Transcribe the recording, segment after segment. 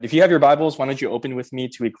If you have your Bibles, why don't you open with me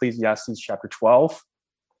to Ecclesiastes chapter 12.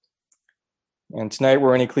 And tonight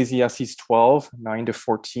we're in Ecclesiastes 12, 9 to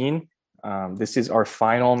 14. This is our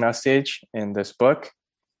final message in this book.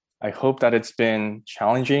 I hope that it's been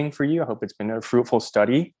challenging for you. I hope it's been a fruitful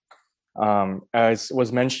study. As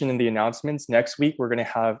was mentioned in the announcements, next week we're going to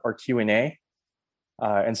have our Q&A.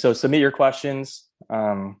 And so submit your questions.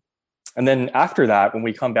 And then after that, when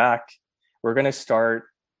we come back, we're going to start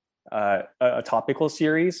a topical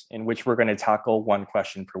series in which we're going to tackle one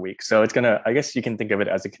question per week. So it's going to, I guess you can think of it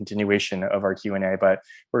as a continuation of our Q&A, but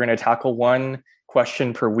we're going to tackle one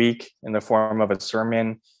question per week in the form of a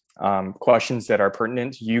sermon, questions that are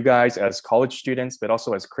pertinent to you guys as college students, but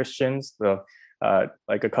also as Christians.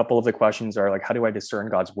 Like a couple of the questions are like, how do I discern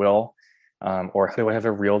God's will? Or how do I have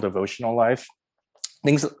a real devotional life?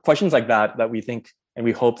 Questions like that we think and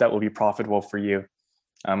we hope that will be profitable for you.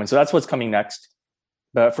 And so that's what's coming next.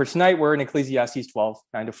 But for tonight, we're in Ecclesiastes 12,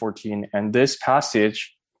 9 to 14, and this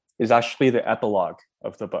passage is actually the epilogue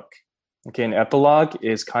of the book. Okay, an epilogue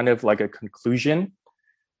is kind of like a conclusion.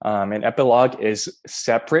 An epilogue is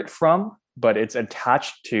separate from, but it's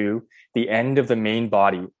attached to the end of the main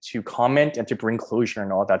body to comment and to bring closure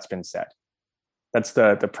on all that's been said. That's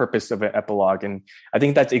the purpose of an epilogue, and I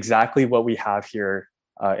think that's exactly what we have here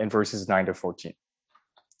in verses 9 to 14.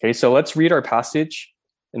 Okay, so let's read our passage,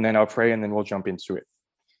 and then I'll pray, and then we'll jump into it.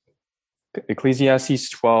 Ecclesiastes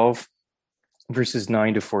 12, verses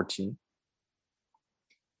 9 to 14.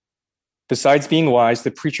 Besides being wise,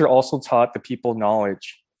 the preacher also taught the people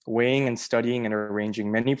knowledge, weighing and studying and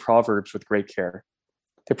arranging many proverbs with great care.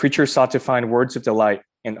 The preacher sought to find words of delight,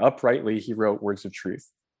 and uprightly he wrote words of truth.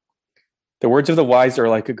 The words of the wise are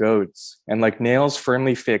like goads, and like nails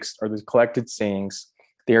firmly fixed are the collected sayings.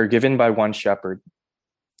 They are given by one shepherd.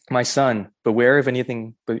 My son, beware of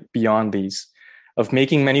anything beyond these. Of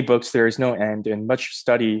making many books there is no end, and much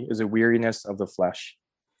study is a weariness of the flesh.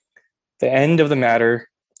 The end of the matter,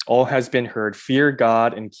 all has been heard. Fear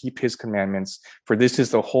God and keep his commandments, for this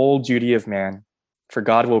is the whole duty of man. For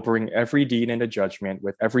God will bring every deed into judgment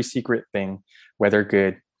with every secret thing, whether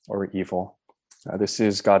good or evil. This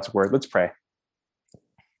is God's word. Let's pray.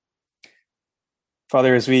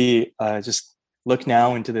 Father, as we just look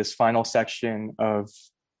now into this final section of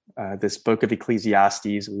this book of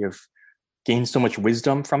Ecclesiastes, we have gained so much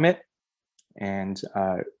wisdom from it. And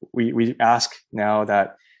we ask now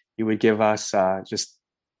that you would give us just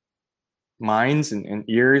minds and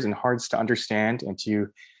ears and hearts to understand and to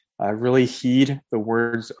really heed the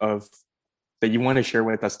words that you want to share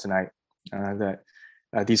with us tonight. That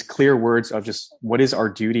these clear words of just what is our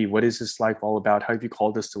duty? What is this life all about? How have you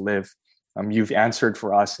called us to live? You've answered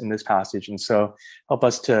for us in this passage. And so help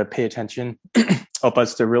us to pay attention, help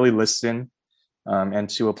us to really listen, and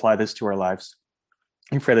to apply this to our lives.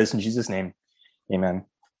 We pray this in Jesus' name. Amen.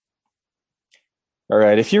 All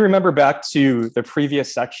right. If you remember back to the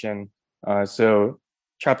previous section, so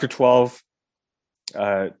chapter 12,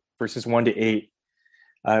 verses 1 to 8,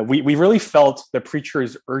 we really felt the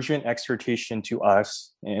preacher's urgent exhortation to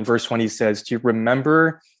us. In verse 20 says, to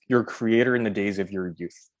remember your creator in the days of your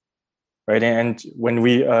youth. Right. And when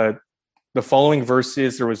the following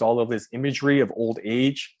verses, there was all of this imagery of old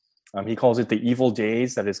age. He calls it the evil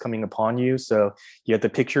days that is coming upon you. So you have the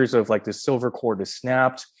pictures of like the silver cord is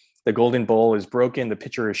snapped, the golden bowl is broken, the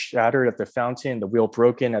pitcher is shattered at the fountain, the wheel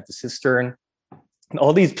broken at the cistern. And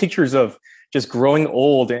all these pictures of just growing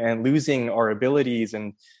old and losing our abilities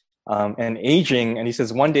and aging. And he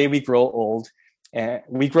says, one day we grow old, and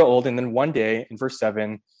then one day, in verse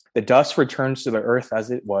 7, the dust returns to the earth as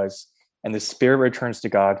it was, and the spirit returns to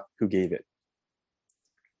God who gave it.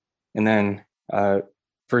 And then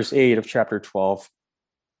verse 8 of chapter 12,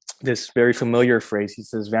 this very familiar phrase, he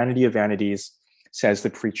says, vanity of vanities, says the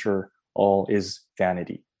preacher, all is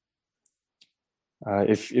vanity.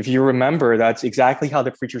 If you remember, that's exactly how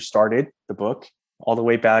the preacher started the book, all the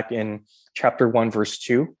way back in chapter 1, verse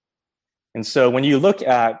 2. And so when you look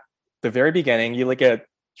at the very beginning, you look at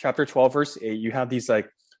chapter 12, verse 8, you have these like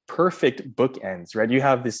perfect bookends, right? You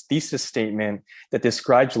have this thesis statement that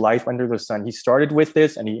describes life under the sun. He started with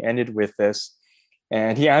this and he ended with this.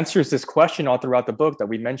 And he answers this question all throughout the book that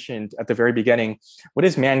we mentioned at the very beginning. What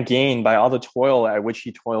does man gain by all the toil at which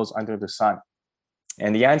he toils under the sun?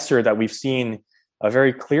 And the answer that we've seen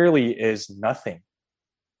very clearly is nothing,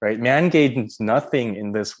 right? Man gains nothing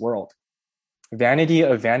in this world. Vanity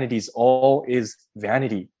of vanities, all is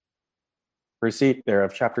vanity. Verse 8 there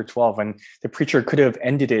of chapter 12, and the preacher could have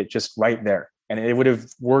ended it just right there. And it would have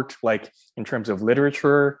worked like in terms of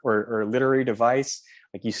literature or literary device.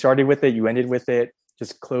 Like you started with it, you ended with it,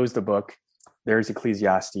 just close the book. There's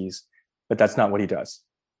Ecclesiastes. But that's not what he does.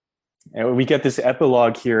 And we get this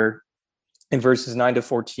epilogue here in verses 9 to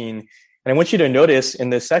 14. And I want you to notice in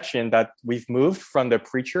this section that we've moved from the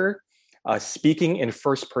preacher speaking in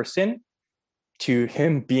first person to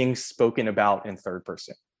him being spoken about in third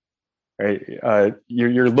person. Right?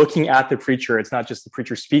 You're looking at the preacher. It's not just the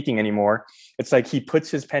preacher speaking anymore. It's like he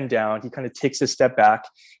puts his pen down, he kind of takes a step back,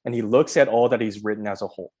 and he looks at all that he's written as a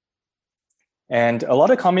whole. And a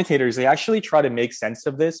lot of commentators, they actually try to make sense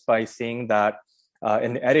of this by saying that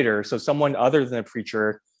an editor, so someone other than the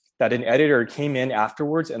preacher, that an editor came in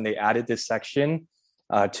afterwards and they added this section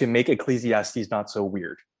to make Ecclesiastes not so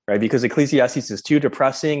weird, right? Because Ecclesiastes is too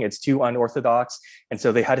depressing, it's too unorthodox, and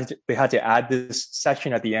so they had to add this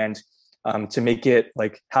section at the end to make it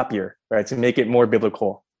like happier, right? To make it more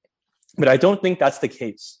biblical. But I don't think that's the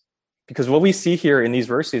case, because what we see here in these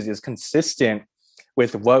verses is consistent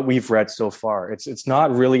with what we've read so far. It's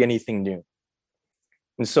not really anything new.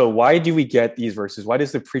 And so why do we get these verses? Why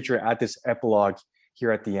does the preacher add this epilogue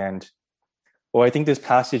here at the end? Well, I think this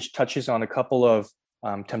passage touches on a couple of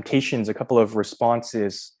temptations, a couple of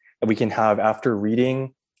responses that we can have after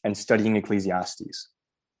reading and studying Ecclesiastes.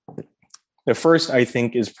 The first, I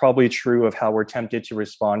think, is probably true of how we're tempted to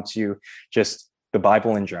respond to just the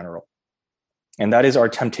Bible in general. And that is our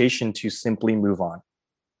temptation to simply move on.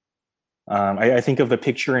 I think of the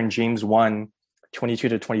picture in James 1, 22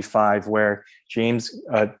 to 25, where James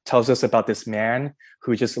tells us about this man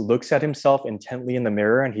who just looks at himself intently in the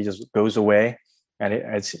mirror and he just goes away.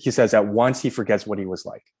 And he says at once he forgets what he was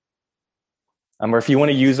like. Or if you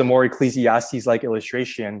want to use a more Ecclesiastes-like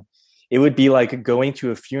illustration, it would be like going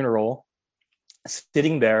to a funeral,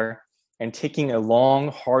 sitting there and taking a long,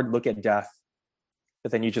 hard look at death.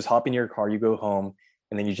 But then you just hop in your car, you go home,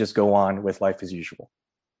 and then you just go on with life as usual.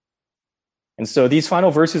 And so these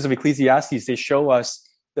final verses of Ecclesiastes, they show us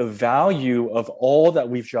the value of all that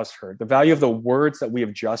we've just heard, the value of the words that we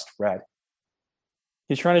have just read.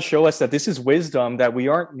 He's trying to show us that this is wisdom that we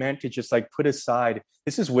aren't meant to just like put aside.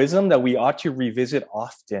 This is wisdom that we ought to revisit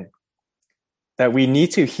often, that we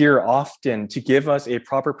need to hear often to give us a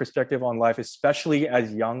proper perspective on life, especially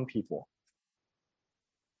as young people.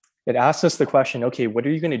 It asks us the question, okay, what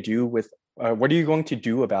are you going to do what are you going to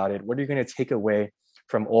do about it? What are you going to take away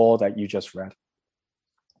from all that you just read?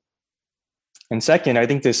 And second, I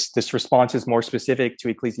think this response is more specific to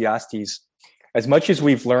Ecclesiastes. As much as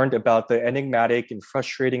we've learned about the enigmatic and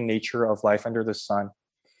frustrating nature of life under the sun,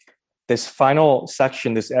 this final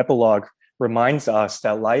section, this epilogue, reminds us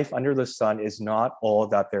that life under the sun is not all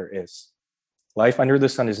that there is. Life under the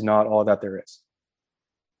sun is not all that there is.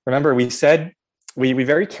 Remember, we said, we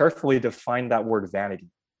very carefully defined that word vanity,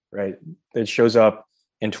 right? It shows up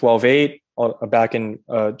in 12:8, back in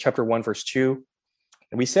chapter 1, verse 2.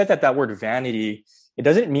 And we said that word vanity, it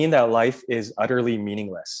doesn't mean that life is utterly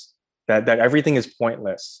meaningless, that everything is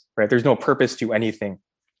pointless, right? There's no purpose to anything.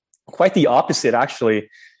 Quite the opposite, actually.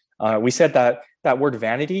 We said that word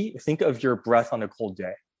vanity, think of your breath on a cold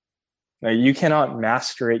day. Now, you cannot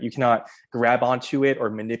master it. You cannot grab onto it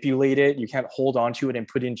or manipulate it. You can't hold onto it and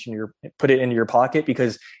put it in your pocket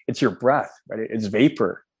because it's your breath, right? It's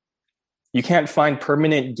vapor. You can't find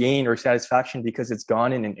permanent gain or satisfaction because it's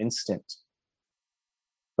gone in an instant.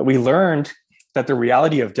 But we learned that the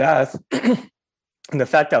reality of death and the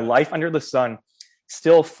fact that life under the sun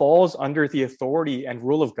still falls under the authority and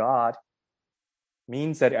rule of God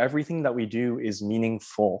means that everything that we do is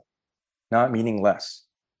meaningful, not meaningless.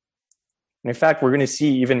 And in fact, we're going to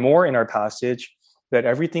see even more in our passage that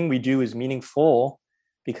everything we do is meaningful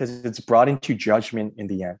because it's brought into judgment in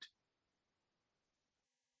the end.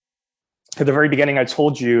 At the very beginning, I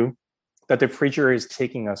told you that the preacher is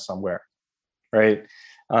taking us somewhere, right?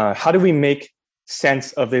 How do we make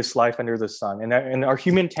sense of this life under the sun? And our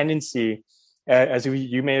human tendency, as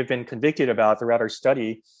you may have been convicted about throughout our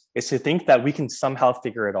study, is to think that we can somehow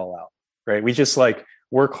figure it all out, right? We just like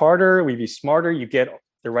work harder, we be smarter, you get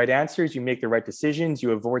the right answers, you make the right decisions,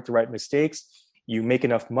 you avoid the right mistakes, you make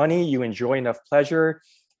enough money, you enjoy enough pleasure,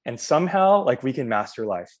 and somehow like we can master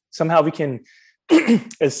life. Somehow we can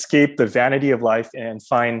escape the vanity of life and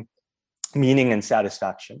find meaning and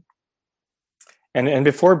satisfaction. And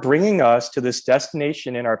before bringing us to this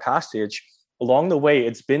destination in our passage, along the way,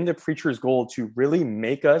 it's been the preacher's goal to really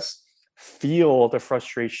make us feel the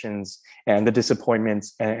frustrations and the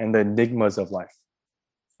disappointments and the enigmas of life.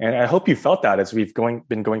 And I hope you felt that as we've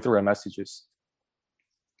been going through our messages.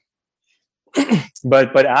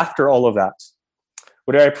 But after all of that,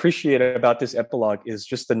 what I appreciate about this epilogue is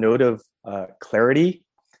just the note of clarity,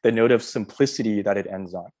 the note of simplicity that it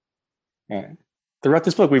ends on. And throughout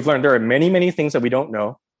this book, we've learned there are many, many things that we don't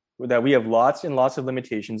know, that we have lots and lots of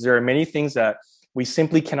limitations. There are many things that we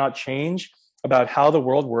simply cannot change, about how the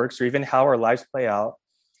world works or even how our lives play out.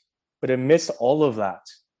 But amidst all of that,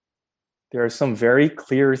 there are some very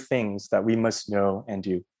clear things that we must know and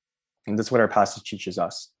do. And that's what our passage teaches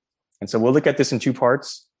us. And so we'll look at this in two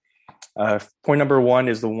parts. Point number one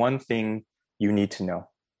is the one thing you need to know.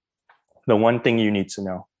 The one thing you need to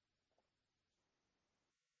know.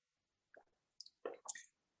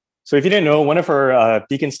 So if you didn't know, one of our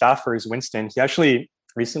Beacon staffers, Winston, he actually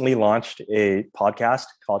recently launched a podcast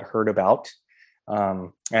called Heard About.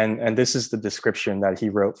 And this is the description that he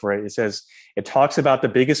wrote for it. It says, it talks about the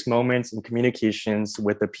biggest moments in communications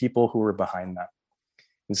with the people who were behind them.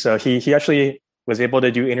 And so he actually was able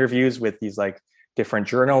to do interviews with these like different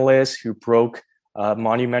journalists who broke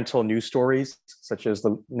monumental news stories, such as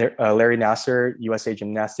the Larry Nassar USA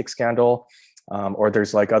Gymnastics scandal, or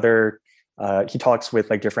there's like other, he talks with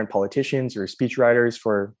like different politicians or speechwriters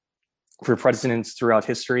for presidents throughout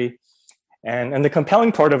history. And the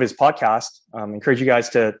compelling part of his podcast, encourage you guys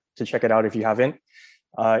to check it out if you haven't,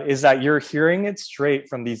 is that you're hearing it straight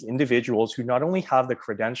from these individuals who not only have the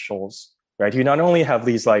credentials, right? Who not only have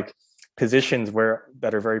these like positions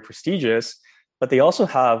that are very prestigious, but they also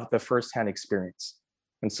have the firsthand experience.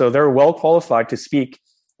 And so they're well qualified to speak,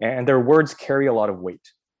 and their words carry a lot of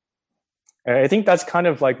weight. And I think that's kind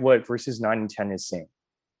of like what verses 9 and 10 is saying.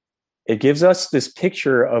 It gives us this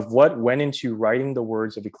picture of what went into writing the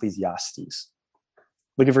words of Ecclesiastes.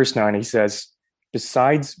 Look at verse 9. He says,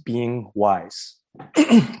 besides being wise.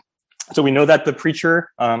 So we know that the preacher,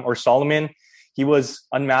 or Solomon, he was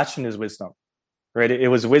unmatched in his wisdom, right? It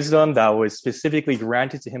was wisdom that was specifically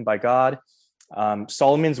granted to him by God.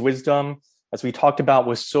 Solomon's wisdom, as we talked about,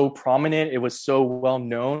 was so prominent. It was so well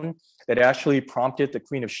known that it actually prompted the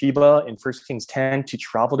Queen of Sheba in 1 Kings 10 to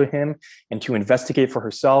travel to him and to investigate for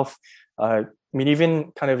herself. I mean,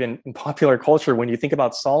 even kind of in popular culture, when you think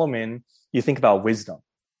about Solomon, you think about wisdom.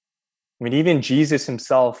 I mean, even Jesus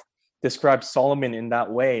himself described Solomon in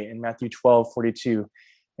that way in Matthew 12:42.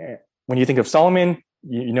 When you think of Solomon,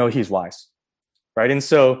 you know he's wise, right? And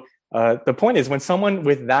so the point is, when someone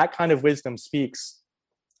with that kind of wisdom speaks,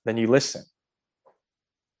 then you listen.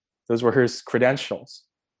 Those were his credentials.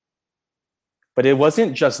 But it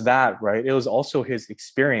wasn't just that, right? It was also his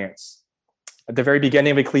experience. At the very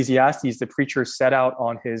beginning of Ecclesiastes, the preacher set out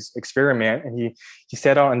on his experiment, and he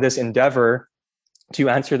set out on this endeavor to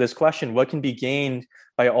answer this question: what can be gained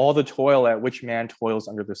by all the toil at which man toils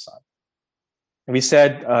under the sun? And we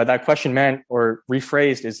said that question meant, or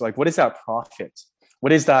rephrased, is like, what is that profit?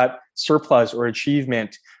 What is that surplus or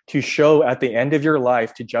achievement to show at the end of your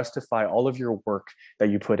life to justify all of your work that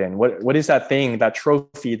you put in? What is that thing, that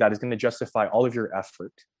trophy that is going to justify all of your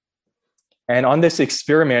effort? And on this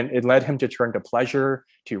experiment, it led him to turn to pleasure,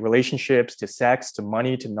 to relationships, to sex, to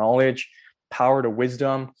money, to knowledge, power, to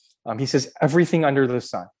wisdom. He says everything under the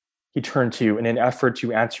sun he turned to in an effort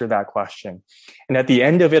to answer that question. And at the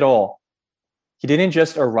end of it all, he didn't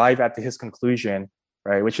just arrive at his conclusion,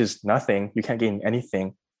 right, which is nothing. You can't gain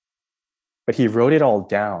anything. But he wrote it all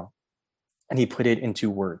down and he put it into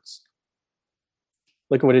words.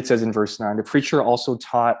 Look at what it says in verse 9. The preacher also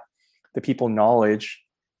taught the people knowledge,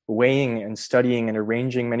 weighing and studying and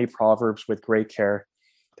arranging many proverbs with great care.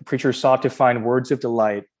 The preacher sought to find words of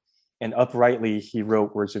delight, and uprightly he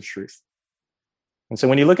wrote words of truth. And so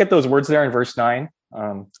when you look at those words there in verse 9,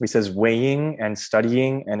 he says weighing and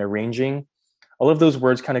studying and arranging. All of those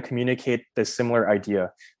words kind of communicate this similar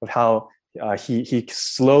idea of how he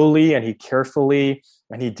slowly and he carefully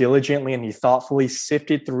and he diligently and he thoughtfully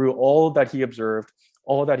sifted through all that he observed,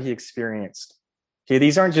 all that he experienced. Okay,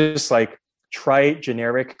 these aren't just like trite,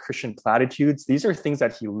 generic Christian platitudes. These are things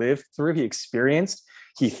that he lived through, he experienced,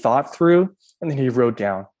 he thought through, and then he wrote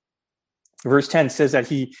down. Verse 10 says that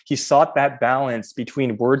he sought that balance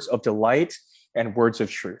between words of delight and words of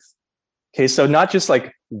truth. Okay, so not just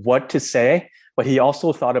like what to say, but he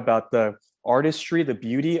also thought about the artistry, the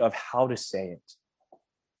beauty of how to say it.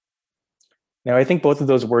 Now, I think both of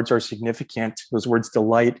those words are significant, those words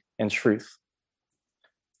delight and truth.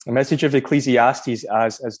 The message of Ecclesiastes,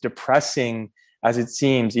 as depressing as it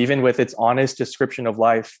seems, even with its honest description of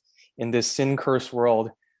life in this sin-cursed world,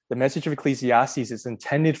 the message of Ecclesiastes is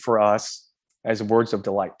intended for us as words of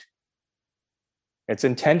delight. It's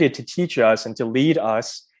intended to teach us and to lead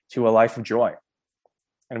us to a life of joy.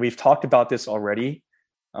 And we've talked about this already.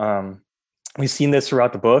 We've seen this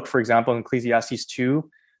throughout the book. For example, in Ecclesiastes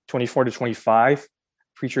 2:24-25,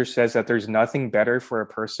 preacher says that there's nothing better for a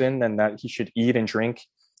person than that he should eat and drink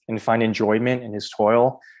and find enjoyment in his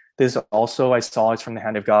toil. This also I saw is from the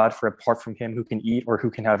hand of God, for apart from him, who can eat or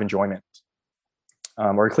who can have enjoyment?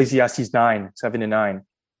 Or Ecclesiastes 9:7-9,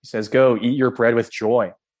 he says, go, eat your bread with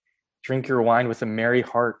joy, drink your wine with a merry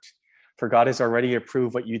heart, for God has already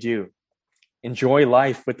approved what you do. Enjoy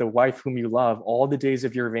life with the wife whom you love all the days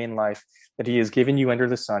of your vain life that he has given you under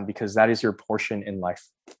the sun, because that is your portion in life.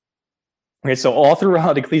 Okay, so all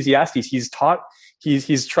throughout Ecclesiastes, he's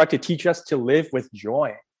tried to teach us to live with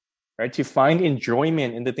joy, right? To find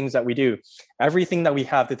enjoyment in the things that we do. Everything that we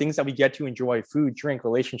have, the things that we get to enjoy, food, drink,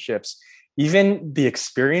 relationships, even the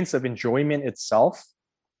experience of enjoyment itself,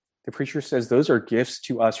 the preacher says those are gifts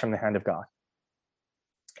to us from the hand of God.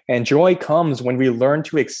 And joy comes when we learn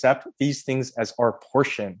to accept these things as our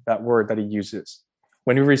portion, that word that he uses.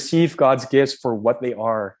 When we receive God's gifts for what they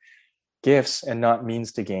are, gifts and not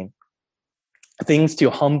means to gain. Things to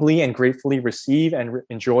humbly and gratefully receive and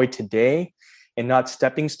enjoy today, and not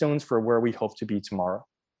stepping stones for where we hope to be tomorrow.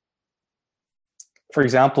 For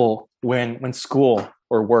example, when school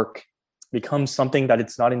or work becomes something that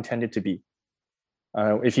it's not intended to be.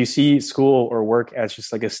 If you see school or work as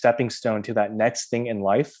just like a stepping stone to that next thing in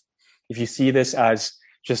life, if you see this as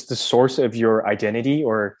just the source of your identity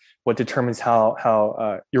or what determines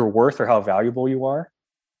how your worth or how valuable you are,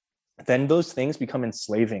 then those things become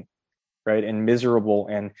enslaving, right? And miserable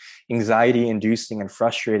and anxiety-inducing and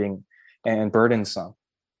frustrating and burdensome.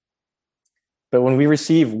 But when we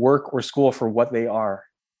receive work or school for what they are,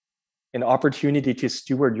 an opportunity to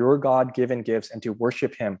steward your God-given gifts and to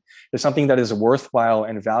worship him is something that is worthwhile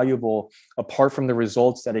and valuable apart from the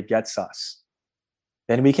results that it gets us,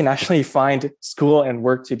 then we can actually find school and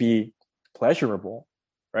work to be pleasurable,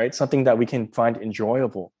 right? Something that we can find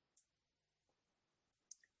enjoyable.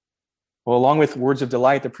 Well, along with words of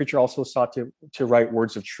delight, the preacher also sought to write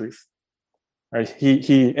words of truth. Right?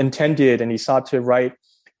 He intended and he sought to write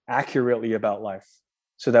accurately about life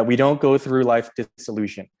so that we don't go through life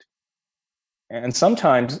disillusioned. And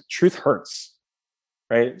sometimes truth hurts,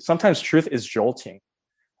 right? Sometimes truth is jolting.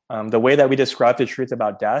 The way that we describe the truth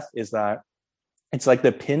about death is that it's like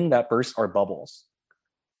the pin that bursts our bubbles.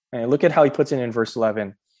 And look at how he puts it in verse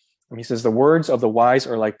 11. He says, the words of the wise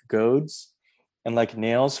are like goads, and like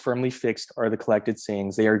nails firmly fixed are the collected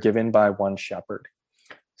sayings. They are given by one shepherd.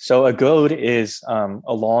 So a goad is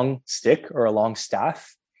a long stick or a long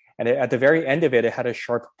staff. And at the very end of it, it had a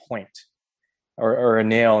sharp point. Or a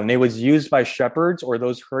nail, and it was used by shepherds or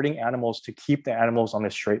those herding animals to keep the animals on the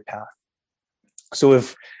straight path. So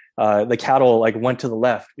if the cattle like went to the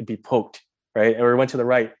left, it'd be poked, right? Or it went to the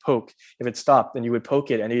right, poke. If it stopped, then you would poke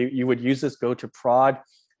it, and you would use this goad to prod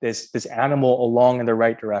this animal along in the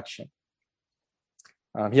right direction.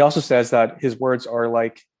 He also says that his words are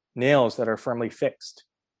like nails that are firmly fixed.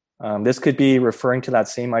 This could be referring to that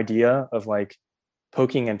same idea of like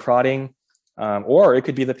poking and prodding. Or it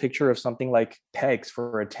could be the picture of something like pegs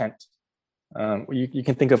for a tent. You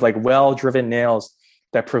can think of like well-driven nails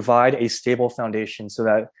that provide a stable foundation so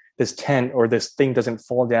that this tent or this thing doesn't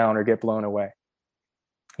fall down or get blown away.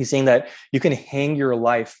 He's saying that you can hang your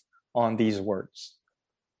life on these words.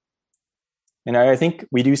 And I think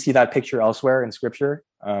we do see that picture elsewhere in scripture,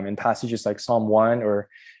 in passages like Psalm 1 or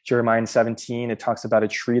Jeremiah 17. It talks about a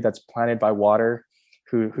tree that's planted by water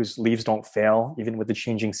whose leaves don't fail, even with the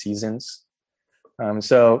changing seasons.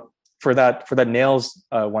 So for that nails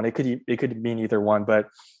one, it could mean either one, but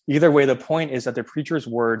either way, the point is that the preacher's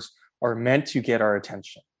words are meant to get our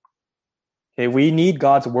attention. Okay, we need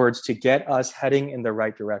God's words to get us heading in the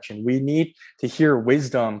right direction. We need to hear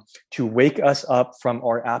wisdom to wake us up from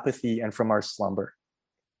our apathy and from our slumber.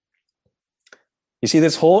 You see,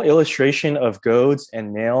 this whole illustration of goads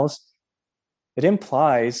and nails, it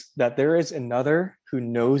implies that there is another who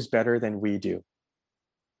knows better than we do.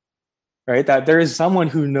 Right? That there is someone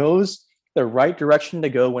who knows the right direction to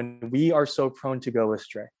go when we are so prone to go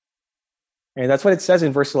astray. And that's what it says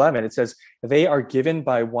in verse 11. It says, they are given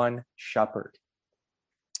by one shepherd.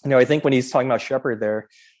 I think when he's talking about shepherd there,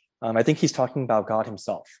 I think he's talking about God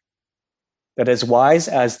himself. That as wise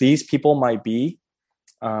as these people might be,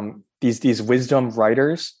 these wisdom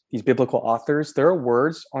writers, these biblical authors, their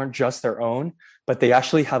words aren't just their own, but they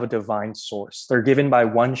actually have a divine source. They're given by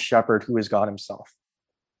one shepherd who is God himself.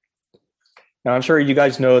 Now, I'm sure you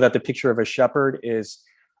guys know that the picture of a shepherd is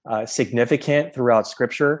significant throughout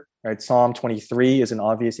Scripture. Right? Psalm 23 is an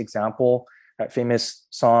obvious example. That famous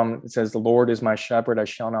psalm, it says, "The Lord is my shepherd, I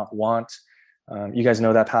shall not want." You guys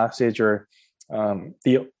know that passage. Or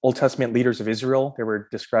the Old Testament leaders of Israel, they were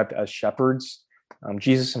described as shepherds.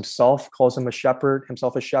 Jesus himself calls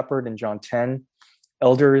himself a shepherd in John 10.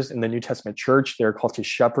 Elders in the New Testament church, they're called to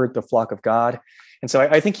shepherd the flock of God. And so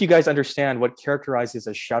I think you guys understand what characterizes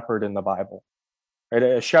a shepherd in the Bible. Right?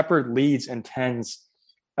 A shepherd leads and tends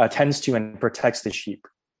to and protects the sheep.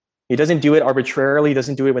 He doesn't do it arbitrarily, he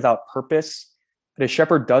doesn't do it without purpose, but a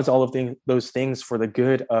shepherd does all of those things for the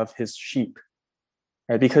good of his sheep.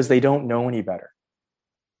 right? Because they don't know any better.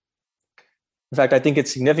 In fact, I think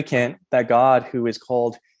it's significant that God, who is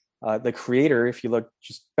called the creator, if you look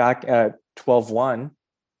just back at 12:1,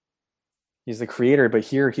 he's the creator, but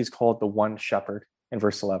here he's called the one shepherd in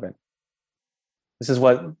verse 11. This is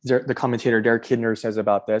what the commentator Derek Kidner says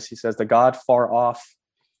about this. He says, the God far off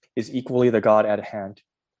is equally the God at hand,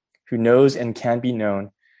 who knows and can be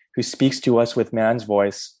known, who speaks to us with man's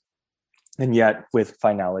voice, and yet with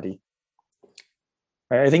finality.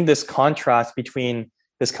 I think this contrast between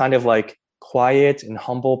this kind of like quiet and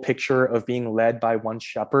humble picture of being led by one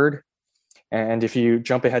shepherd, and if you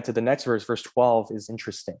jump ahead to the next verse, verse 12, is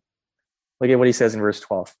interesting. Look at what he says in verse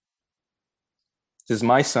 12. It says,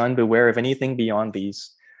 my son, beware of anything beyond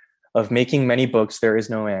these. Of making many books there is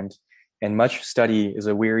no end, and much study is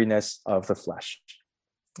a weariness of the flesh.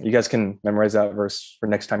 You guys can memorize that verse for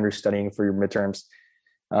next time you're studying for your midterms.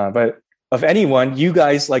 But of anyone, you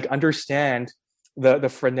guys like understand the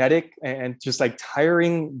frenetic and just like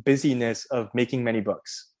tiring busyness of making many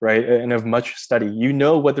books, right? And of much study. You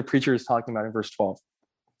know what the preacher is talking about in verse 12.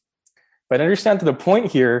 But understand that the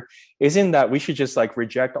point here isn't that we should just like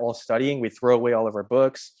reject all studying. We throw away all of our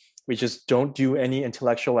books. We just don't do any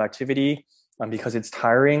intellectual activity because it's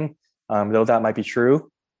tiring, though that might be true.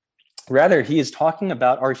 Rather, he is talking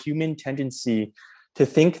about our human tendency to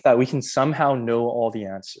think that we can somehow know all the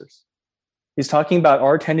answers. He's talking about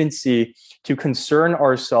our tendency to concern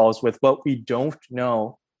ourselves with what we don't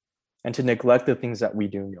know and to neglect the things that we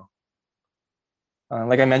do know.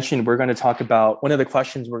 Like I mentioned, we're going to talk about one of the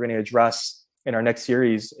questions we're going to address in our next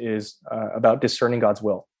series is about discerning God's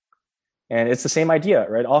will. And it's the same idea,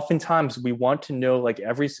 right? Oftentimes we want to know like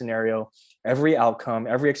every scenario, every outcome,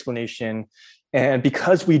 every explanation. And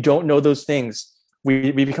because we don't know those things,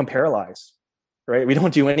 we become paralyzed, right? We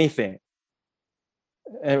don't do anything.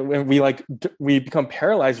 And we become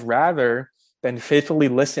paralyzed rather than faithfully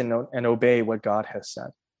listen and obey what God has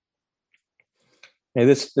said. And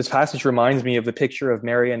this passage reminds me of the picture of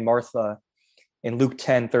Mary and Martha in Luke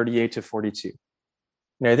 10:38-42.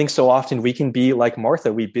 I think so often we can be like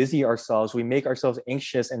Martha. We busy ourselves. We make ourselves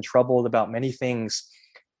anxious and troubled about many things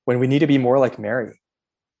when we need to be more like Mary,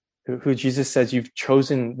 who Jesus says you've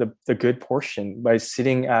chosen the good portion by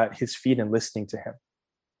sitting at his feet and listening to him.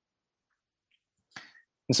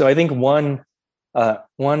 And so I think one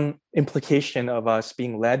implication of us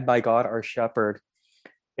being led by God, our shepherd,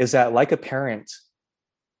 is that like a parent,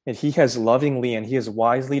 and he has lovingly and he has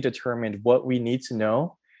wisely determined what we need to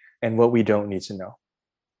know and what we don't need to know.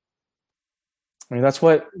 I mean, that's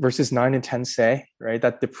what verses 9 and 10 say, right?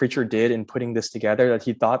 That the preacher did in putting this together, that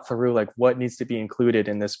he thought through like what needs to be included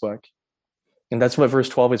in this book. And that's what verse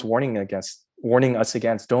 12 is warning us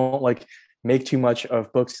against. Don't like make too much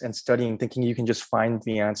of books and studying thinking you can just find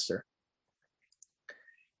the answer.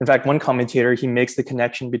 In fact, one commentator, he makes the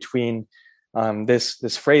connection between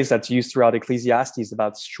this phrase that's used throughout Ecclesiastes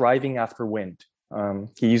about striving after wind.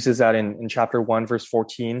 He uses that in chapter 1, verse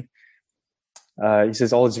 14. He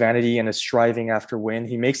says, all is vanity and is striving after wind.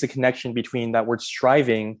 He makes the connection between that word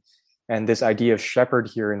striving and this idea of shepherd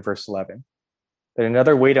here in verse 11. But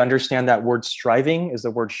another way to understand that word striving is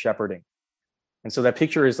the word shepherding. And so that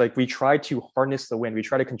picture is like we try to harness the wind. We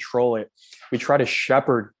try to control it. We try to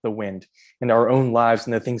shepherd the wind in our own lives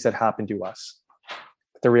and the things that happen to us.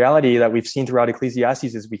 The reality that we've seen throughout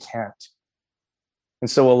Ecclesiastes is we can't. And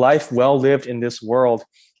so a life well lived in this world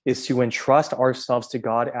is to entrust ourselves to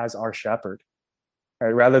God as our shepherd,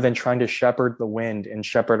 right? Rather than trying to shepherd the wind and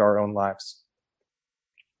shepherd our own lives.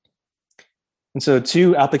 And so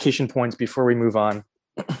 2 application points before we move on.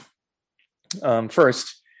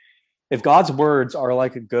 First, if God's words are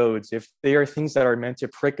like goads, if they are things that are meant to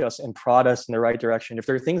prick us and prod us in the right direction, if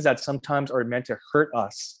they're things that sometimes are meant to hurt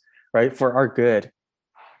us, right, for our good,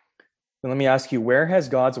 then let me ask you, where has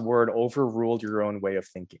God's word overruled your own way of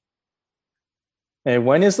thinking? And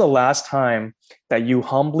when is the last time that you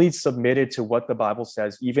humbly submitted to what the Bible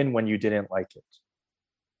says, even when you didn't like it?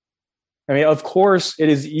 I mean, of course, it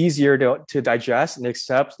is easier to digest and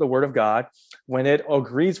accept the word of God when it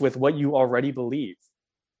agrees with what you already believe,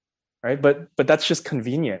 right? But that's just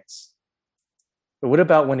convenience. But what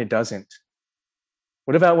about when it doesn't?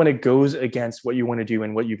 What about when it goes against what you want to do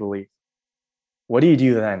and what you believe? What do you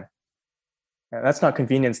do then? That's not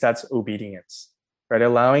convenience, that's obedience, right?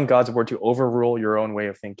 Allowing God's word to overrule your own way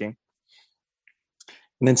of thinking.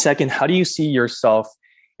 And then second, how do you see yourself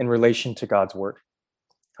in relation to God's word?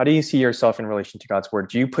 How do you see yourself in relation to God's word?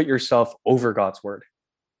 Do you put yourself over God's word,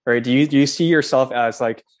 right? Do you see yourself as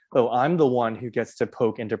like, oh, I'm the one who gets to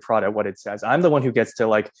poke and to prod at what it says. I'm the one who gets to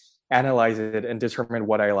like analyze it and determine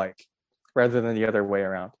what I like, rather than the other way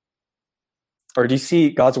around. Or do you see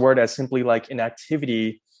God's word as simply like an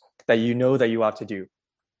activity that you know that you ought to do?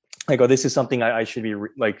 Like, oh, this is something I should be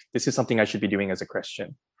this is something I should be doing as a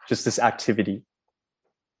Christian, just this activity.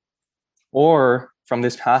 Or from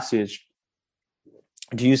this passage,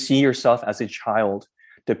 do you see yourself as a child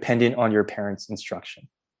dependent on your parents' instruction?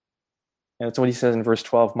 And that's what he says in verse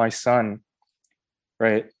 12, my son,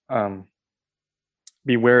 right?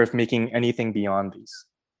 Beware of making anything beyond these.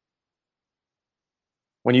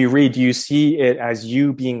 When you read, do you see it as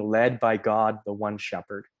you being led by God, the one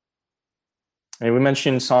shepherd? And we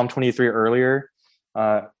mentioned Psalm 23 earlier.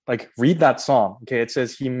 Read that psalm. Okay, it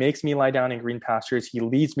says, he makes me lie down in green pastures. He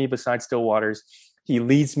leads me beside still waters. He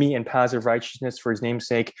leads me in paths of righteousness for his name's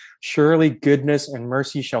sake. Surely goodness and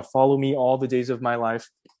mercy shall follow me all the days of my life.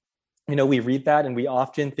 You know, we read that and we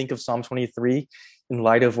often think of Psalm 23 in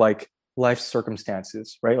light of like life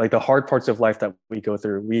circumstances, right? Like the hard parts of life that we go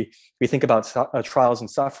through. We think about trials and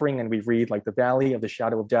suffering, and we read like the valley of the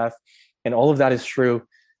shadow of death, and all of that is true.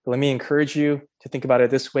 But let me encourage you to think about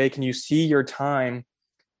it this way. Can you see your time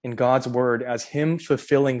in God's word as him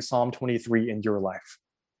fulfilling Psalm 23 in your life?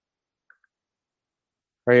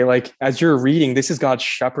 Right? Like as you're reading, this is God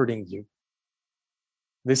shepherding you.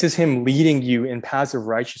 This is him leading you in paths of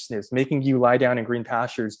righteousness, making you lie down in green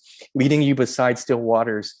pastures, leading you beside still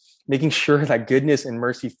waters, making sure that goodness and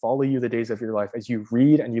mercy follow you the days of your life as you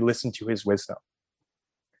read and you listen to his wisdom.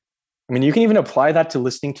 I mean, you can even apply that to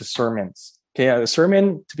listening to sermons. Okay, a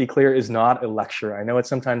sermon, to be clear, is not a lecture. I know it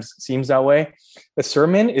sometimes seems that way. The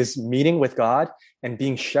sermon is meeting with God and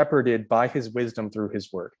being shepherded by his wisdom through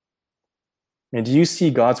his word. And do you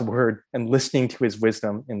see God's word and listening to his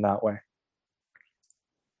wisdom in that way?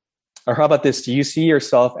 Or how about this? Do you see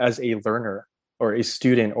yourself as a learner or a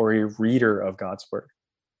student or a reader of God's word?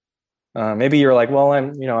 Maybe you're like, well,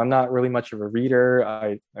 I'm not really much of a reader.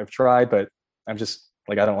 I've tried, but I'm just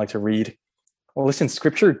like, I don't like to read. Well, listen,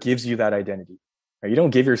 scripture gives you that identity. You don't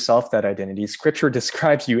give yourself that identity. Scripture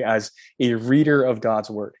describes you as a reader of God's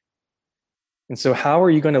word. And so how are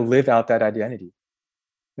you going to live out that identity?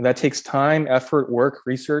 And that takes time, effort, work,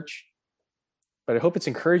 research. But I hope it's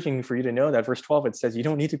encouraging for you to know that verse 12, it says you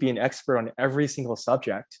don't need to be an expert on every single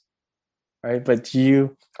subject, right? But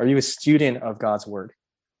are you a student of God's word?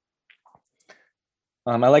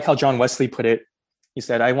 I like how John Wesley put it. He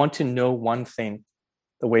said, I want to know one thing,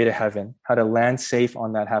 the way to heaven, how to land safe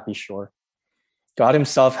on that happy shore. God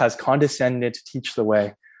himself has condescended to teach the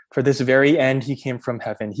way. For this very end, he came from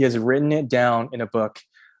heaven. He has written it down in a book.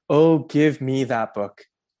 Oh, give me that book.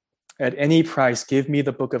 At any price, give me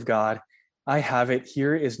the book of God. I have it.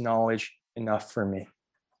 Here is knowledge enough for me.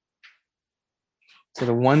 So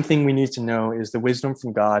the one thing we need to know is the wisdom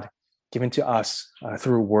from God given to us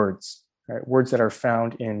through words, right? Words that are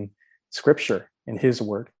found in scripture, in his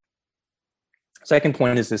word. Second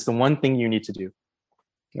point is this, the one thing you need to do.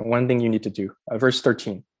 One thing you need to do. Verse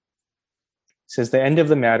 13 says, the end of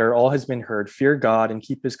the matter, all has been heard. Fear God and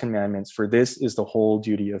keep his commandments, for this is the whole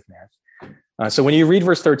duty of man. So when you read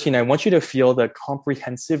verse 13, I want you to feel the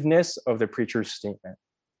comprehensiveness of the preacher's statement.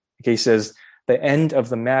 Okay, he says, the end of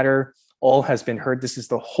the matter, all has been heard. This is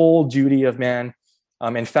the whole duty of man.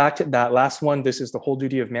 In fact, that last one, this is the whole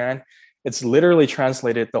duty of man, it's literally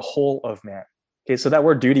translated the whole of man. Okay, so that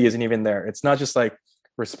word duty isn't even there. It's not just like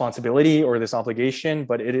responsibility or this obligation,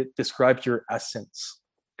 but it describes your essence,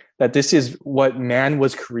 that this is what man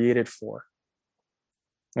was created for.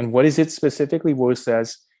 And what is it specifically? Well, it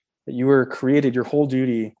says that you were created, your whole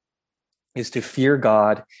duty is to fear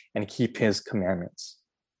God and keep his commandments.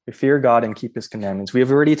 To fear God and keep his commandments. We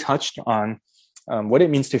have already touched on what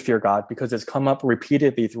it means to fear God because it's come up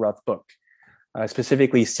repeatedly throughout the book.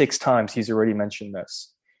 Specifically 6 times he's already mentioned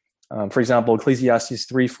this. For example, Ecclesiastes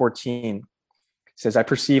 3:14 says, I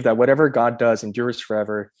perceive that whatever God does endures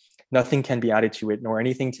forever. Nothing can be added to it, nor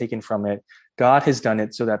anything taken from it. God has done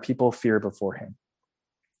it so that people fear before him.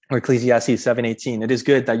 Or Ecclesiastes 7:18, it is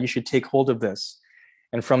good that you should take hold of this.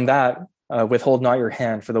 And from that, withhold not your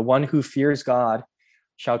hand, for the one who fears God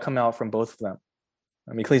shall come out from both of them.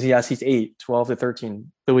 Ecclesiastes 8:12-13,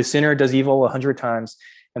 though a sinner does evil 100 times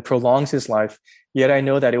and prolongs his life, yet I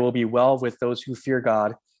know that it will be well with those who fear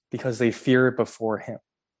God because they fear before him.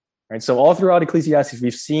 Right? So all throughout Ecclesiastes,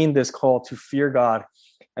 we've seen this call to fear God.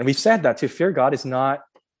 And we've said that to fear God it's not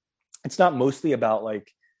mostly about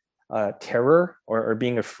like terror or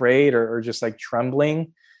being afraid or just like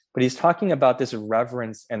trembling, but he's talking about this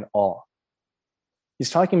reverence and awe. He's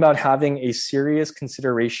talking about having a serious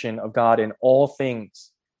consideration of God in all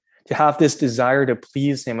things, to have this desire to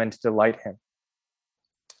please him and to delight him.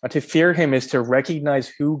 To fear him is to recognize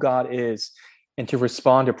who God is and to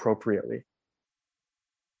respond appropriately.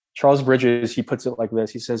 Charles Bridges, he puts it like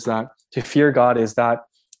this. He says that to fear God is that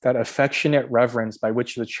affectionate reverence by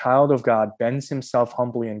which the child of God bends himself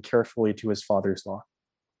humbly and carefully to his Father's law.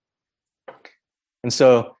 And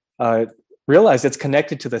so realize it's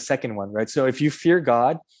connected to the second one, right? So if you fear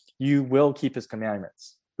God, you will keep his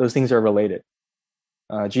commandments. Those things are related.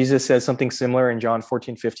 Jesus says something similar in John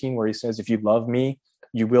 14:15, where he says, if you love me,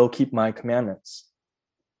 you will keep my commandments.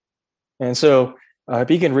 And so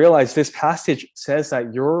you can realize this passage says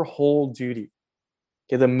that your whole duty,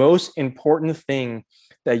 okay, the most important thing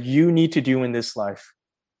that you need to do in this life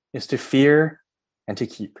is to fear and to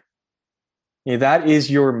keep. You know, that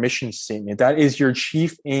is your mission statement. That is your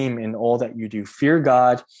chief aim in all that you do. Fear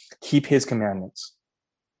God, keep his commandments.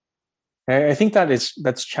 And I think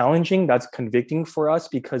that's challenging, that's convicting for us,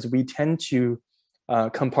 because we tend to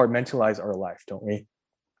compartmentalize our life, don't we?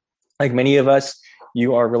 Like many of us,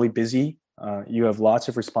 you are really busy. You have lots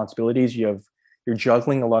of responsibilities. You're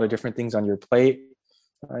juggling a lot of different things on your plate.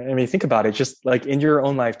 I mean, think about it. Just like in your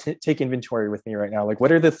own life, take inventory with me right now. Like,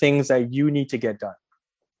 what are the things that you need to get done?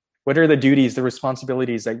 What are the duties, the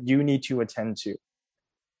responsibilities that you need to attend to?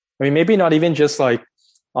 I mean, maybe not even just like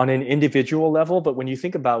on an individual level, but when you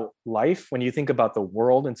think about life, when you think about the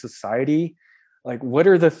world and society, like what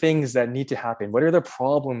are the things that need to happen? What are the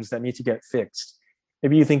problems that need to get fixed?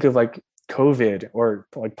 Maybe you think of like COVID or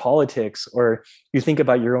like politics, or you think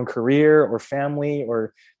about your own career or family,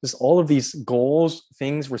 or just all of these goals,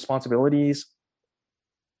 things, responsibilities.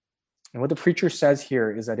 And what the preacher says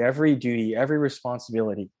here is that every duty, every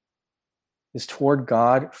responsibility is toward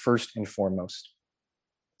God first and foremost,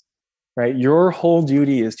 right? Your whole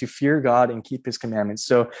duty is to fear God and keep his commandments.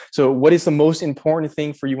 So what is the most important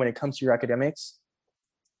thing for you when it comes to your academics?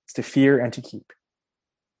 It's to fear and to keep.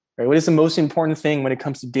 Right? What is the most important thing when it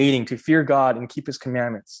comes to dating? To fear God and keep his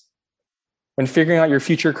commandments. When figuring out your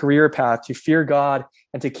future career path, to fear God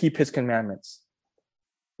and to keep his commandments.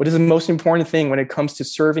 What is the most important thing when it comes to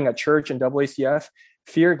serving at church and AACF?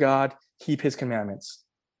 Fear God, keep his commandments.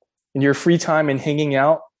 In your free time and hanging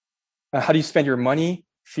out, how do you spend your money?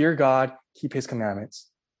 Fear God, keep his commandments.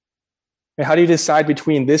 And how do you decide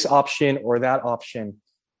between this option or that option?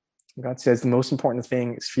 God says the most important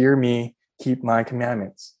thing is fear me, keep my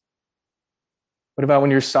commandments. What about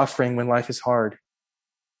when you're suffering, when life is hard?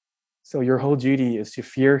 So your whole duty is to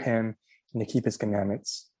fear him and to keep his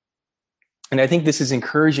commandments. And I think this is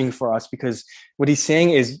encouraging for us, because what he's saying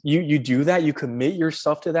is you do that, you commit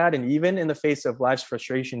yourself to that. And even in the face of life's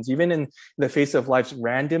frustrations, even in the face of life's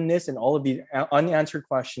randomness and all of these unanswered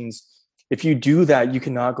questions, if you do that, you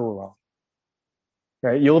cannot go wrong,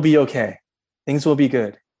 right? You'll be okay. Things will be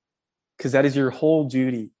good, because that is your whole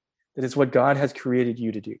duty. That is what God has created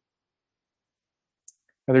you to do.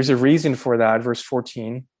 Now, there's a reason for that. Verse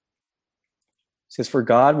 14 says, for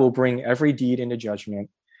God will bring every deed into judgment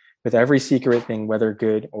with every secret thing, whether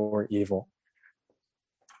good or evil.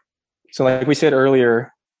 So like we said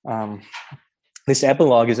earlier, this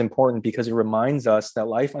epilogue is important because it reminds us that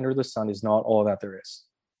life under the sun is not all that there is.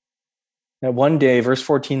 That one day, verse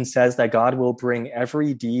 14 says that God will bring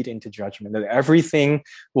every deed into judgment, that everything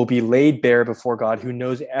will be laid bare before God, who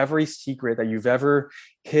knows every secret that you've ever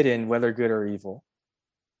hidden, whether good or evil.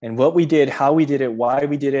 And what we did, how we did it, why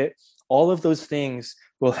we did it, all of those things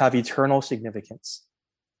will have eternal significance.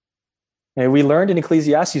 And we learned in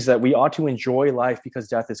Ecclesiastes that we ought to enjoy life because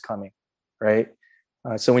death is coming, right?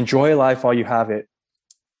 So enjoy life while you have it.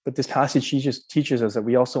 But this passage teaches us that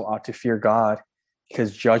we also ought to fear God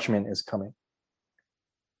because judgment is coming.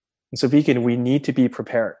 And so, Beacon, we need to be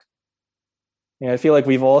prepared. And I feel like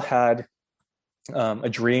we've all had a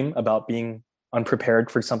dream about being unprepared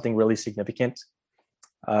for something really significant.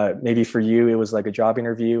 Maybe for you, it was like a job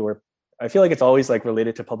interview, or I feel like it's always like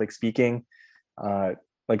related to public speaking.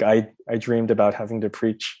 Like I dreamed about having to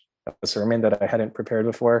preach a sermon that I hadn't prepared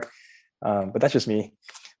before, but that's just me.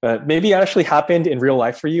 But maybe it actually happened in real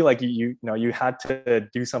life for you. Like you had to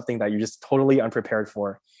do something that you're just totally unprepared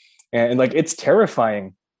for, and like it's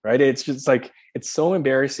terrifying, right? It's just like it's so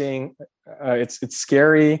embarrassing. It's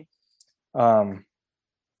scary. And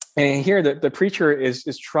here the preacher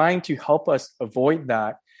is trying to help us avoid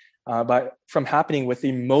that from happening with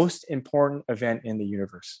the most important event in the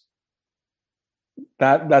universe.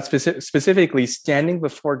 That's specifically standing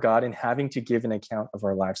before God and having to give an account of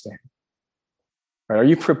our lives to him. Right? Are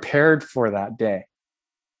you prepared for that day?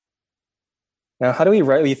 Now, how do we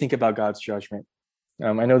rightly think about God's judgment?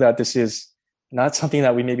 I know that this is not something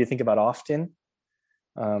that we maybe think about often,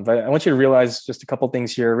 but I want you to realize just a couple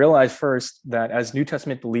things here. Realize first that as New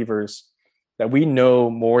Testament believers, that we know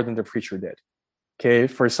more than the preacher did. Okay,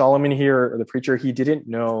 for Solomon here, or the preacher, he didn't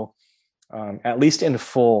know at least in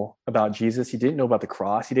full, about Jesus. He didn't know about the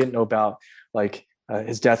cross. He didn't know about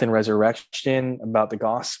his death and resurrection, about the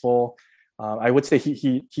gospel. I would say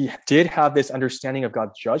he did have this understanding of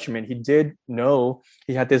God's judgment. He did know,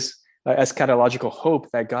 he had this eschatological hope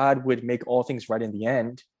that God would make all things right in the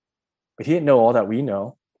end, but he didn't know all that we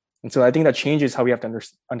know. And so I think that changes how we have to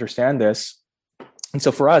understand this. And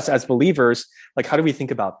so for us as believers, how do we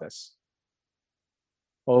think about this?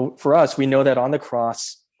 Well, for us, we know that on the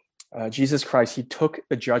cross, Jesus Christ, he took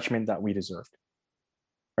the judgment that we deserved,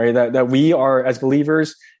 right? That we are, as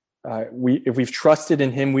believers, if we've trusted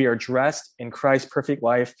in him, we are dressed in Christ's perfect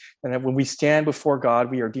life. And that when we stand before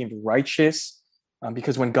God, we are deemed righteous,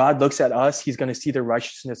 because when God looks at us, he's going to see the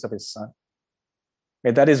righteousness of his son.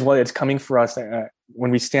 Right? That is what it's coming for us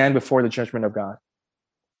when we stand before the judgment of God.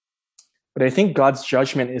 But I think God's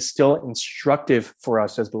judgment is still instructive for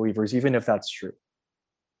us as believers, even if that's true.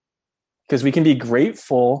 Because we can be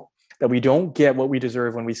grateful that we don't get what we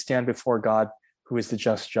deserve when we stand before God, who is the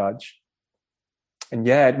just judge. And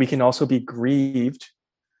yet we can also be grieved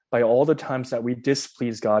by all the times that we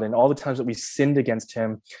displease God and all the times that we sinned against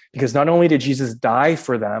him, because not only did Jesus die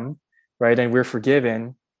for them, right, and we're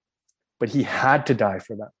forgiven, but he had to die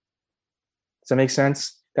for them. Does that make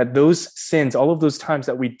sense? That those sins, all of those times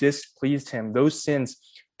that we displeased him, those sins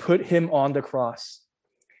put him on the cross.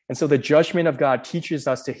 And so the judgment of God teaches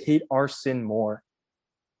us to hate our sin more,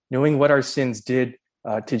 knowing what our sins did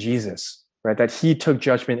to Jesus, right? That he took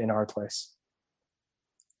judgment in our place.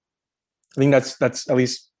 I think that's at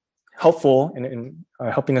least helpful in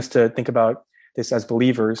helping us to think about this as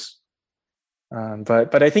believers.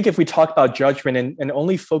 But I think if we talk about judgment and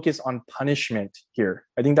only focus on punishment here,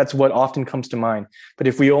 I think that's what often comes to mind. But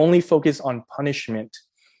if we only focus on punishment,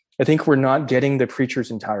 I think we're not getting the preacher's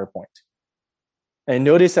entire point. And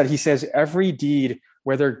notice that he says every deed,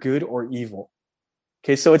 whether good or evil.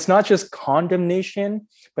 Okay, so it's not just condemnation,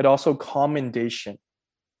 but also commendation.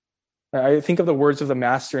 I think of the words of the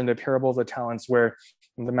master in the parable of the talents, where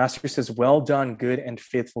the master says, "Well done, good and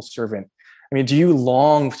faithful servant." I mean, do you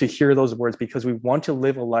long to hear those words? Because we want to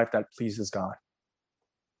live a life that pleases God.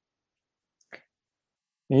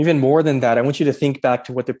 And even more than that, I want you to think back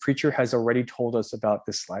to what the preacher has already told us about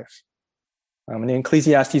this life. In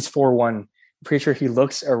Ecclesiastes 4:1, the preacher, he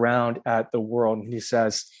looks around at the world and he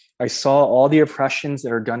says, "I saw all the oppressions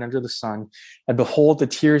that are done under the sun, and behold the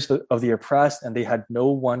tears of the oppressed, and they had no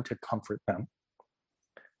one to comfort them."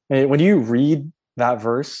 And when you read that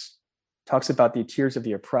verse, talks about the tears of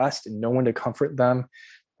the oppressed and no one to comfort them,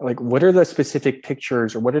 what are the specific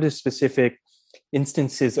pictures or what are the specific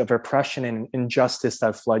instances of oppression and injustice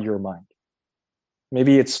that flood your mind?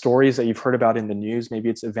 Maybe it's stories that you've heard about in the news. Maybe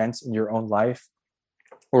it's events in your own life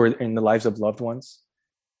or in the lives of loved ones.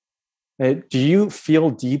 Do you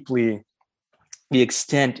feel deeply the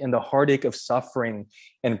extent and the heartache of suffering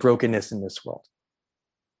and brokenness in this world?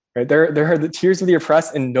 Right? There are the tears of the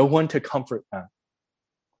oppressed and no one to comfort them.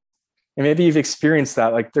 And maybe you've experienced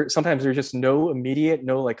that. Sometimes there's just no immediate,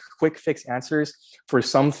 no quick fix answers for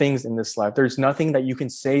some things in this life. There's nothing that you can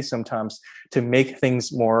say sometimes to make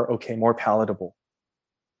things more palatable.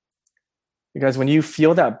 Because when you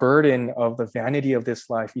feel that burden of the vanity of this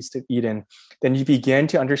life, east of Eden, then you begin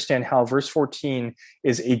to understand how verse 14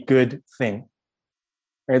 is a good thing.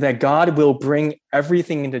 Right? That God will bring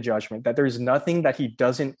everything into judgment, that there's nothing that he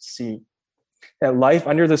doesn't see. That life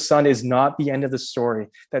under the sun is not the end of the story.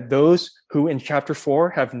 That those who in chapter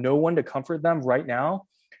 4 have no one to comfort them right now,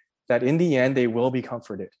 that in the end they will be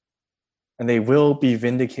comforted and they will be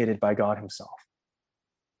vindicated by God himself.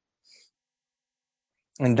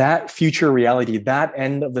 And that future reality, that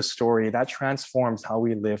end of the story, that transforms how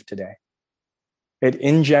we live today. It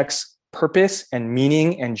injects purpose and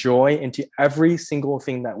meaning and joy into every single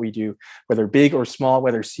thing that we do, whether big or small,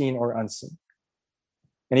 whether seen or unseen.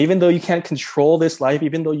 And even though you can't control this life,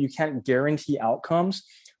 even though you can't guarantee outcomes,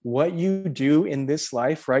 what you do in this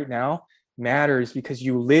life right now matters because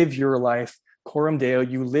you live your life, coram Deo,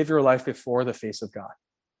 you live your life before the face of God.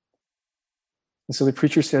 And so the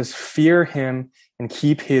preacher says, fear him and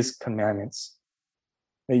keep his commandments.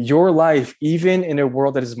 That your life, even in a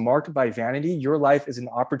world that is marked by vanity, your life is an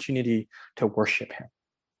opportunity to worship him.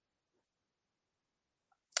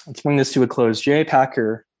 Let's bring this to a close. J.I.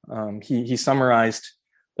 Packer, he summarized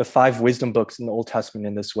the 5 wisdom books in the Old Testament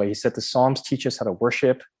in this way. He said the Psalms teach us how to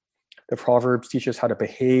worship, the Proverbs teach us how to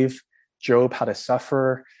behave, Job how to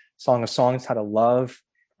suffer, Song of Songs how to love,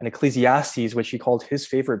 and Ecclesiastes, which he called his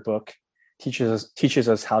favorite book, teaches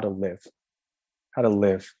us how to live.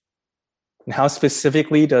 And how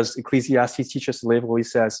specifically does Ecclesiastes teach us to live? Well, he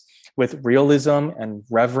says, with realism and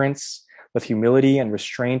reverence, with humility and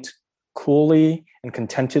restraint, coolly and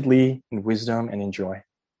contentedly in wisdom and in joy.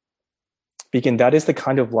 Beacon, that is the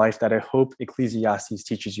kind of life that I hope Ecclesiastes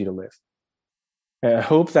teaches you to live. And I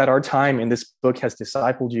hope that our time in this book has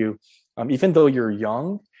discipled you, even though you're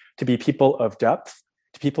young, to be people of depth,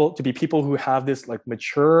 to be people who have this like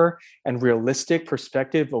mature and realistic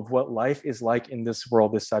perspective of what life is like in this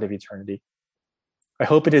world, this side of eternity. I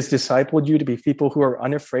hope it has discipled you to be people who are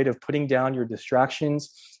unafraid of putting down your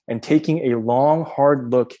distractions and taking a long,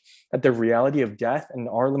 hard look at the reality of death and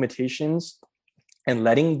our limitations, and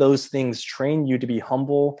letting those things train you to be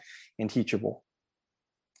humble and teachable.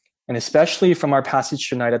 And especially from our passage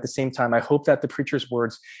tonight, at the same time, I hope that the preacher's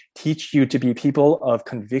words teach you to be people of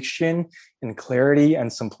conviction and clarity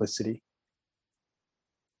and simplicity.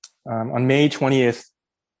 On May 20th,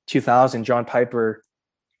 2000, John Piper,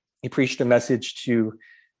 he preached a message to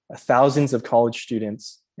thousands of college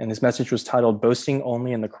students, and his message was titled "Boasting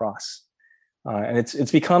Only in the Cross." And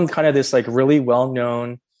it's become kind of this like really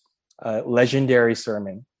well-known, legendary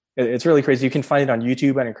sermon. It's really crazy. You can find it on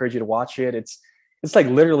YouTube. I'd encourage you to watch it. It's like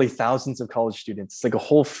literally thousands of college students. It's like a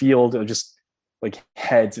whole field of just like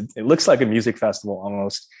heads. It looks like a music festival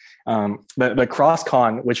almost. But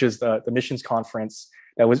CrossCon, which is the missions conference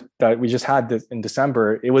that we just had in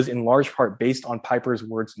December, it was in large part based on Piper's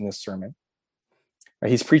words in this sermon.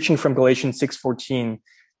 He's preaching from Galatians 6:14,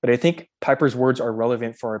 but I think Piper's words are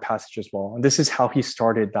relevant for our passage as well. And this is how he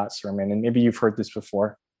started that sermon. And maybe you've heard this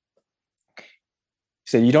before. He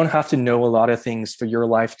said, "You don't have to know a lot of things for your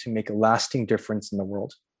life to make a lasting difference in the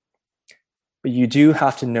world. But you do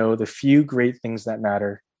have to know the few great things that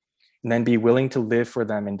matter, and then be willing to live for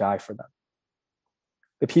them and die for them.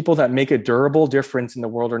 The people that make a durable difference in the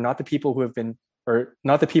world are not the people who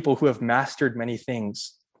have mastered many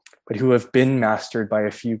things, but who have been mastered by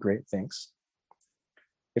a few great things.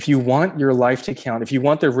 If you want your life to count, if you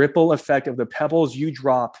want the ripple effect of the pebbles you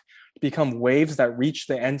drop to become waves that reach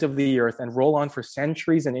the ends of the earth and roll on for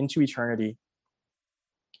centuries and into eternity,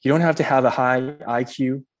 you don't have to have a high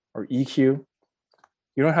IQ or EQ.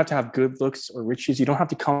 You don't have to have good looks or riches. You don't have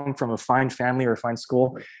to come from a fine family or a fine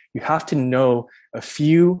school. You have to know a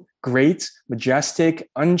few great, majestic,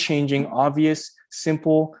 unchanging, obvious,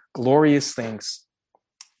 simple, glorious things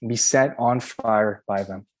and be set on fire by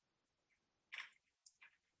them."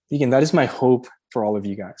 Deacon, that is my hope for all of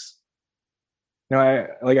you guys. I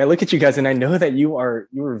look at you guys and I know that you are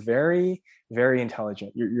very, very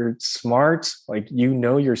intelligent. You're smart, you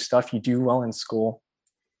know your stuff, you do well in school.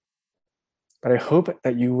 But I hope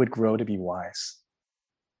that you would grow to be wise.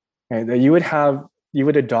 And that you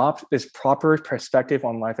would adopt this proper perspective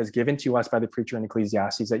on life as given to us by the preacher in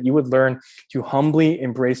Ecclesiastes, that you would learn to humbly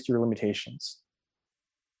embrace your limitations.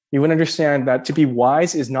 You would understand that to be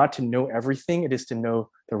wise is not to know everything, it is to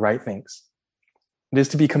know the right things. It is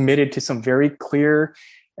to be committed to some very clear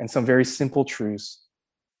and some very simple truths,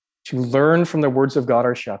 to learn from the words of God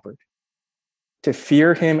our shepherd, to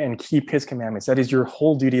fear him and keep his commandments. That is your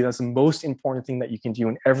whole duty. That's the most important thing that you can do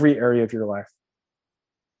in every area of your life.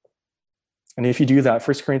 And if you do that,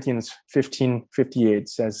 1 Corinthians 15:58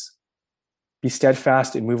 says, "Be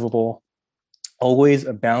steadfast, immovable, always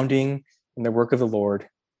abounding in the work of the Lord,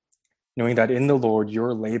 knowing that in the Lord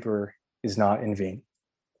your labor is not in vain."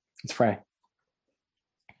 Let's pray.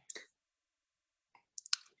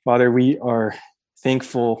 Father, we are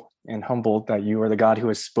thankful and humbled that you are the God who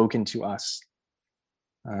has spoken to us.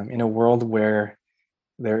 In a world where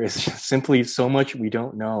there is simply so much we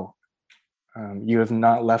don't know, you have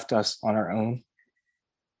not left us on our own.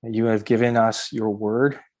 You have given us your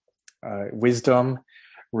word, wisdom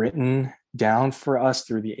written down for us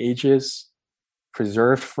through the ages,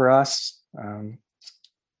 preserved for us,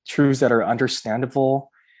 truths that are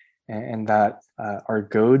understandable and that are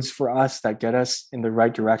goads for us, that get us in the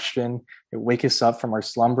right direction, that wake us up from our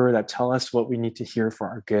slumber, that tell us what we need to hear for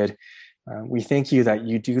our good. We thank you that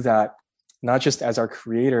you do that not just as our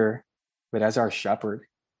creator, but as our shepherd.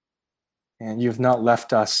 And you've not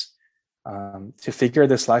left us to figure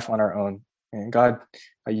this life on our own. And God,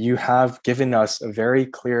 you have given us a very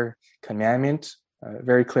clear commandment, a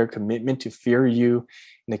very clear commitment to fear you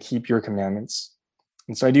and to keep your commandments.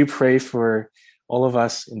 And so I do pray for all of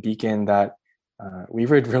us in Beacon that we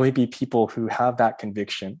would really be people who have that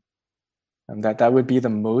conviction, and that would be the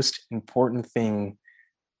most important thing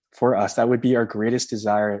for us. That would be our greatest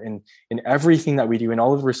desire in everything that we do, in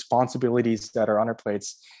all of the responsibilities that are on our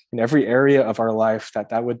plates, in every area of our life,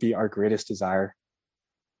 that would be our greatest desire.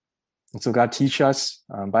 And so God, teach us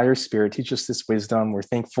by your Spirit, teach us this wisdom. We're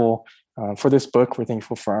thankful for this book. We're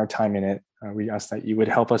thankful for our time in it. We ask that you would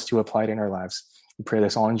help us to apply it in our lives. We pray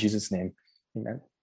this all in Jesus' name. Amen.